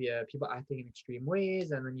 people acting in extreme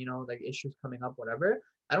ways and then, issues coming up, whatever.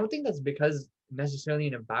 I don't think that's because necessarily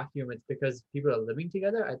in a vacuum, it's because people are living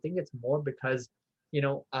together. I think it's more because,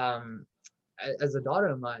 as a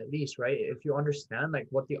daughter-in-law at least, right? If you understand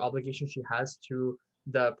what the obligation she has to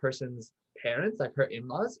the person's parents, like her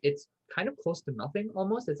in-laws, it's kind of close to nothing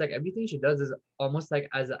almost. It's like everything she does is almost like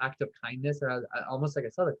as an act of kindness or almost like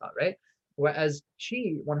a sadaqah, right? Whereas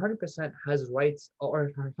she 100% has rights,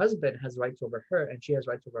 or her husband has rights over her and she has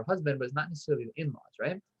rights over her husband, but it's not necessarily the in-laws,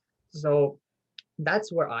 right? So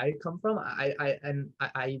that's where I come from.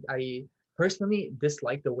 I personally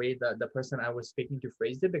dislike the way that the person I was speaking to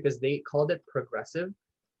phrased it, because they called it progressive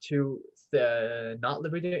to not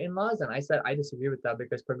live with your in-laws, and I said I disagree with that,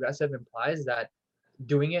 because progressive implies that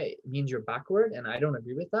doing it means you're backward, and I don't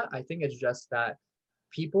agree with that. I think it's just that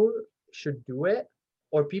people should do it,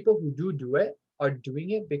 or people who do it are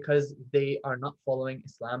doing it because they are not following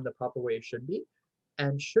Islam the proper way it should be.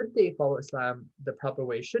 And should they follow Islam the proper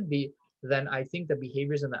way it should be, then I think the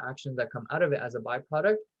behaviors and the actions that come out of it as a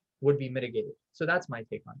byproduct would be mitigated. So that's my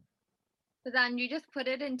take on it. Then you just put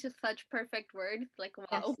it into such perfect words,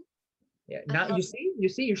 wow. Yes. Yeah. Now you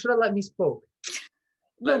see, you should have let me spoke.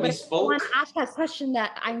 Let me spoke. I want to ask that question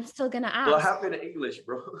that I'm still gonna ask. What happened in English,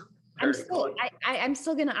 bro? I'm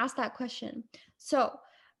still gonna ask that question. So,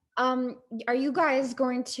 are you guys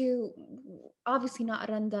going to, obviously not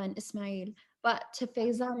Randa and Ismail, but to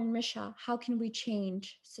Faizan and Misha, how can we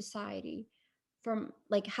change society from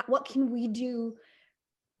what can we do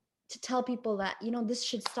to tell people that, this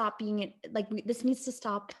should stop being this needs to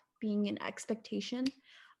stop being an expectation,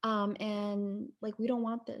 and we don't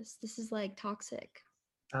want this. This is toxic.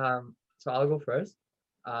 So I'll go first.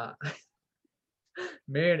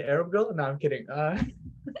 Marry an Arab girl? No, I'm kidding.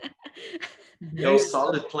 Yo,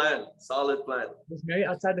 solid plan. Just marry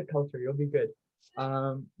outside the culture. You'll be good.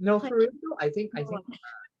 No, for real though, I think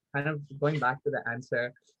kind of going back to the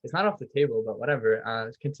answer, it's not off the table, but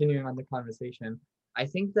whatever. Continuing on the conversation, I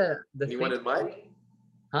think the anyone in mind?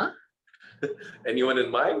 Huh? Anyone in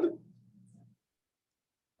mind?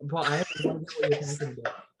 Well, I have no idea what you're talking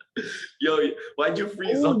about. Yo, why'd you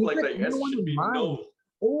freeze Oh, up you like said that? Your answer anyone should in be mind. no.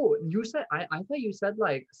 Oh, you said I thought you said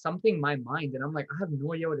like something my mind, and I'm like, I have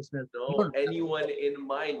no idea what it means. No, anyone in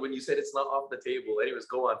mind when you said it's not off the table. Anyways,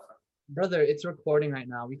 go on. Brother, it's recording right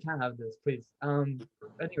now. We can't have this, please.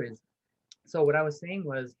 Anyways, so what I was saying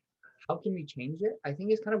was, how can we change it? I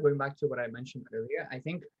think it's kind of going back to what I mentioned earlier. I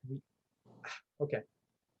think okay,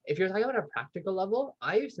 if you're talking about a practical level,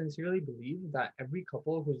 I sincerely believe that every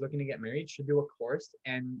couple who's looking to get married should do a course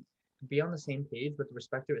and be on the same page with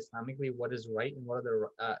respect to Islamically what is right and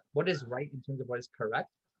what is right in terms of what is correct,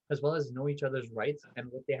 as well as know each other's rights and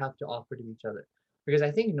what they have to offer to each other. Because I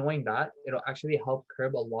think knowing that it'll actually help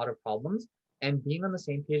curb a lot of problems, and being on the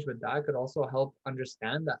same page with that could also help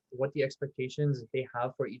understand that what the expectations they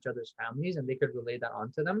have for each other's families, and they could relay that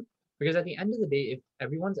onto them. Because at the end of the day, if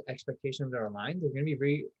everyone's expectations are aligned, there's going to be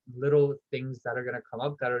very little things that are going to come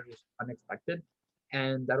up that are just unexpected,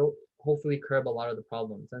 and that'll hopefully curb a lot of the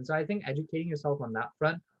problems. And so I think educating yourself on that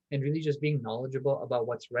front and really just being knowledgeable about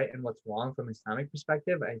what's right and what's wrong from Islamic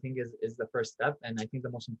perspective, I think is the first step, and I think the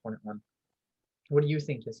most important one. What do you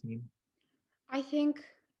think, Yasmin? I think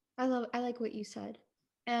I like what you said.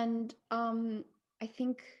 And I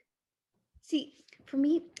think see, for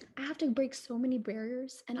me, I have to break so many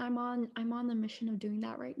barriers, and I'm on the mission of doing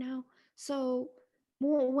that right now. So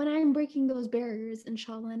when I'm breaking those barriers,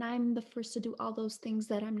 inshallah, and I'm the first to do all those things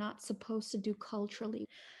that I'm not supposed to do culturally,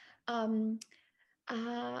 um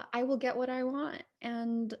I will get what I want,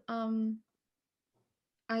 and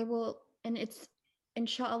I will, and it's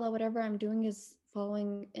inshallah, whatever I'm doing is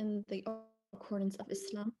following in the accordance of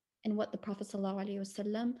Islam and what the Prophet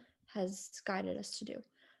ﷺ has guided us to do.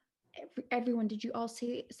 Everyone, did you all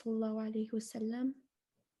say Sallallahu Alaihi Wasallam?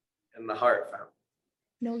 In the heart, fam.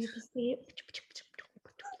 No, you have to say it.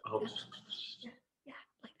 Oh. Yeah, yeah,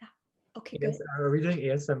 like that. Okay, Yes, good. are we doing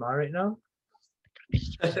ASMR right now?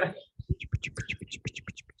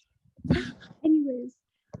 Anyways,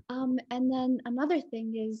 and then another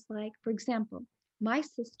thing is like, for example, my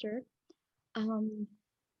sister,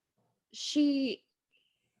 she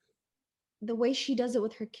the way she does it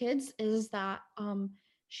with her kids is that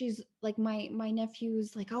she's like my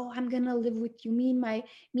nephew's like, oh, I'm gonna live with you, me and my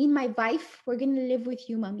wife, we're gonna live with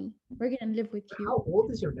you, mommy, we're gonna live with you. How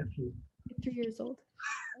old is your nephew? 3 years old.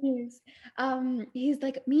 Anyways, he's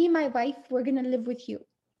like, me and my wife, we're gonna live with you,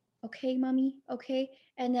 okay, mommy, okay.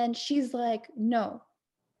 And then she's like, no,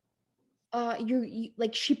 you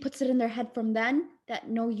like, she puts it in their head from then that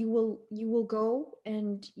no, you will go,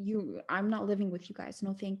 and I'm not living with you guys,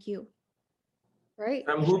 no thank you, right?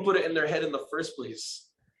 Who put it in their head in the first place?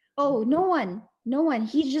 Oh, no one.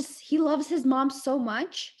 He loves his mom so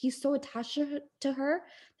much, he's so attached to her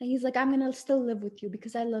that he's like, I'm gonna still live with you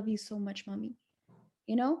because I love you so much, mommy,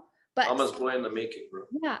 you know. But Mama's boy in the making, bro.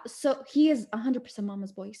 yeah, so he is 100%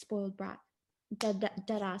 mama's boy, spoiled brat, dead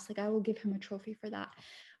ass. Like, I will give him a trophy for that.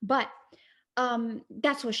 But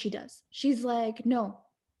that's what she does. She's like, no.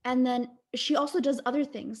 And then she also does other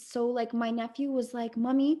things. So like, my nephew was like,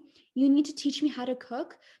 mommy, you need to teach me how to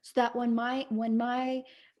cook so that when my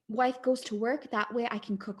wife goes to work, that way I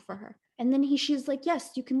can cook for her. And then she's like,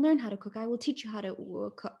 yes, you can learn how to cook, I will teach you how to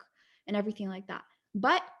cook and everything like that,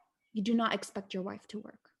 but you do not expect your wife to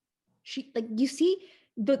work. She, like, you see,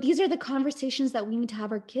 these are the conversations that we need to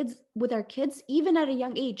have with our kids, even at a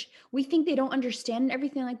young age. We think they don't understand and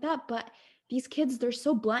everything like that, but these kids, they're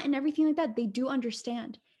so blunt and everything like that, they do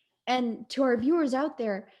understand. And to our viewers out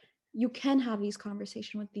there, you can have these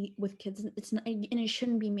conversations with kids. It's not, and it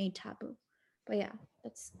shouldn't be made taboo. But yeah,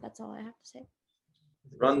 that's all I have to say.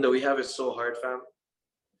 Randa, we have it so hard, fam.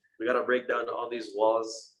 We gotta break down all these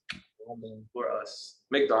walls for us.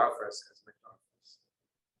 Make dua for us, guys. Make dua for us.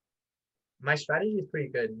 My strategy is pretty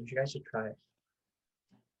good. You guys should try it.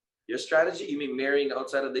 Your strategy? You mean marrying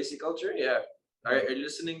outside of Desi culture? Yeah. Are you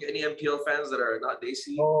listening? Any MPL fans that are not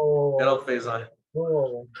Desi? Oh, Get up, Faizan.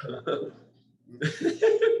 oh.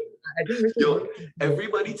 I think this Yo,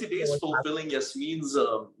 everybody today is fulfilling Yasmin's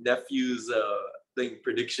nephew's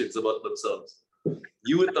predictions about themselves.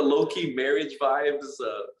 You with the low-key marriage vibes,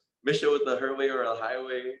 Misha with the her way or a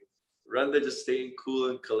highway, Randa just staying cool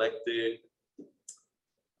and collected.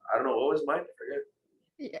 I don't know, what was mine? I forget.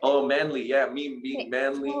 Yeah. Oh, manly, yeah, me being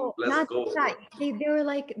manly. So let's go. They were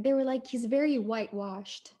like, he's very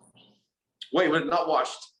whitewashed. Wait, we're not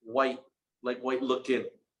washed. White, like white looking.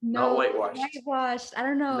 No, not whitewashed. Whitewashed. I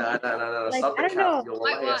don't know. Nah. Like, Stop the cap. Yo,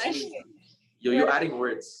 whitewashed. Yo, you're adding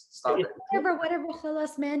words. Stop it. Whatever,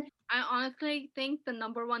 khalas, man. I honestly think the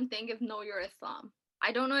number one thing is know your Islam.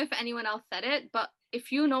 I don't know if anyone else said it, but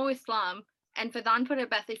if you know Islam, and Faizan put it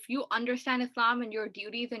best, if you understand Islam and your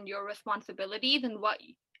duties and your responsibilities and what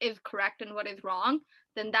is correct and what is wrong,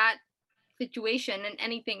 then that situation and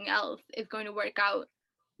anything else is going to work out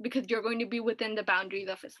because you're going to be within the boundaries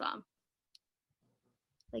of Islam.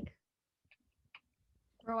 Like,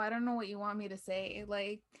 Bro, I don't know what you want me to say.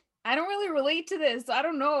 Like, I don't really relate to this. I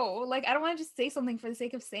don't know. Like, I don't want to just say something for the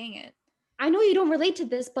sake of saying it. I know you don't relate to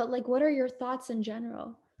this, but like, what are your thoughts in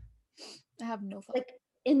general? I have no thought. Like,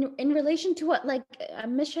 in relation to what, like,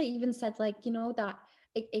 Misha even said, like, you know, that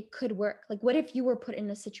it could work. Like, what if you were put in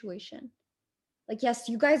a situation? Like, yes,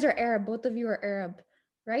 you guys are Arab, both of you are Arab,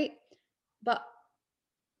 right? But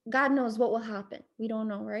God knows what will happen. We don't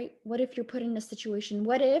know, right? What if you're put in a situation?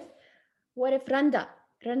 What if Randa,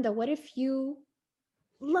 what if you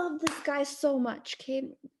love this guy so much, okay?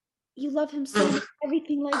 You love him so much,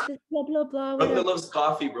 everything like this, blah, blah, blah, Randa whatever. loves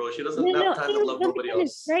coffee, bro. She doesn't No, have time to love let me nobody finish,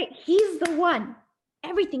 else. right? He's the one.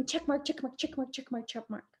 Everything, check mark, check mark, check mark, check mark, check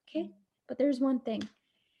mark, okay? But there's one thing.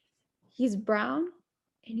 He's brown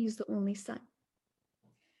and he's the only son.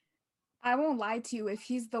 I won't lie to you. If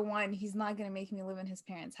he's the one, he's not going to make me live in his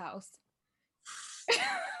parents' house.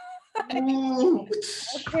 Ooh.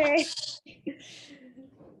 Okay.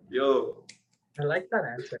 Yo, I like that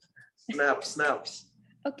answer. snaps.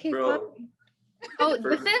 Okay, Bro. fine. Oh,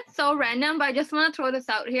 this is so random, but I just want to throw this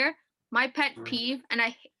out here. My pet Mm. peeve,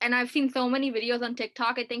 and I've seen so many videos on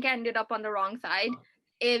TikTok. I think I ended up on the wrong side.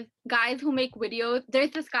 Is guys who make videos.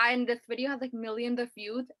 There's this guy, and this video has like millions of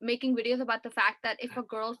views, making videos about the fact that if a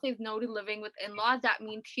girl says no to living with in-laws, that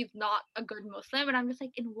means she's not a good Muslim. And I'm just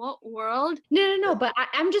like, in what world? No, but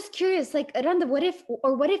I'm just curious, like, Randa, what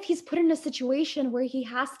if he's put in a situation where he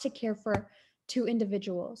has to care for two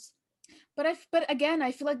individuals? But again,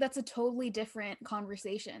 I feel like that's a totally different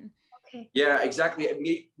conversation. Okay. Yeah, exactly.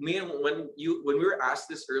 Me and when we were asked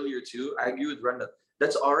this earlier too, I agree with Randa.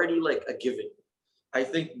 That's already like a given. I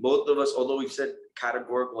think both of us, although we've said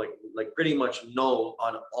categorical, like pretty much no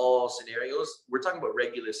on all scenarios, we're talking about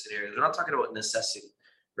regular scenarios. We're not talking about necessity,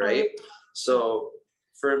 right? So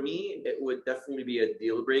for me, it would definitely be a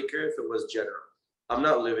deal breaker if it was general. I'm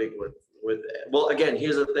not living with. Well, again,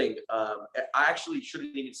 here's the thing. I actually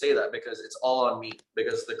shouldn't even say that because it's all on me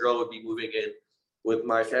because the girl would be moving in with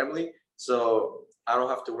my family. So I don't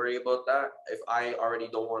have to worry about that. If I already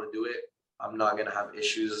don't want to do it, I'm not gonna have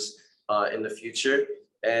issues in the future.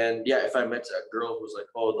 And yeah, if I met a girl who's like,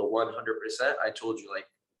 oh, the 100%, I told you, like,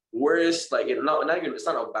 worst, like, not even, it's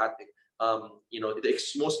not a bad thing. The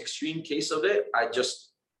most extreme case of it, I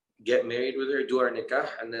just get married with her, do our nikah,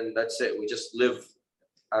 and then that's it. We just live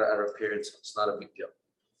at our parents' house. It's not a big deal.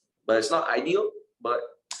 But it's not ideal, but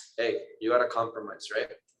hey, you gotta compromise,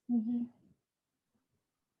 right? Mm-hmm.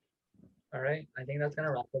 All right. I think that's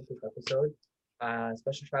gonna wrap up this episode.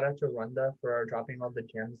 Special shout out to Randa for dropping all the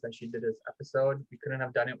gems that she did this episode. We couldn't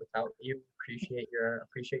have done it without you. Appreciate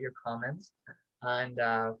your comments. And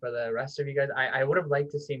for the rest of you guys, I would have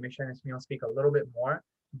liked to see Misha and Ismail speak a little bit more,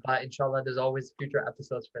 but inshallah, there's always future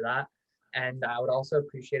episodes for that. And I would also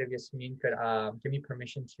appreciate if Yasmin could give me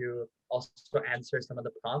permission to also answer some of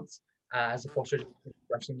the prompts as opposed to just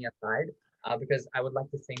brushing me aside, because I would like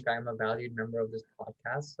to think I'm a valued member of this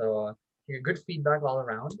podcast. So good feedback all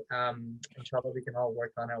around. Inshallah, we can all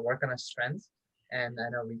work on our strengths and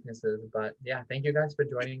our weaknesses. But yeah, thank you guys for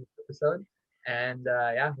joining this episode. And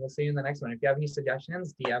yeah, we'll see you in the next one. If you have any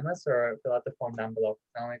suggestions, DM us or fill out the form down below.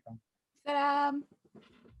 Assalamu alaikum. Salam.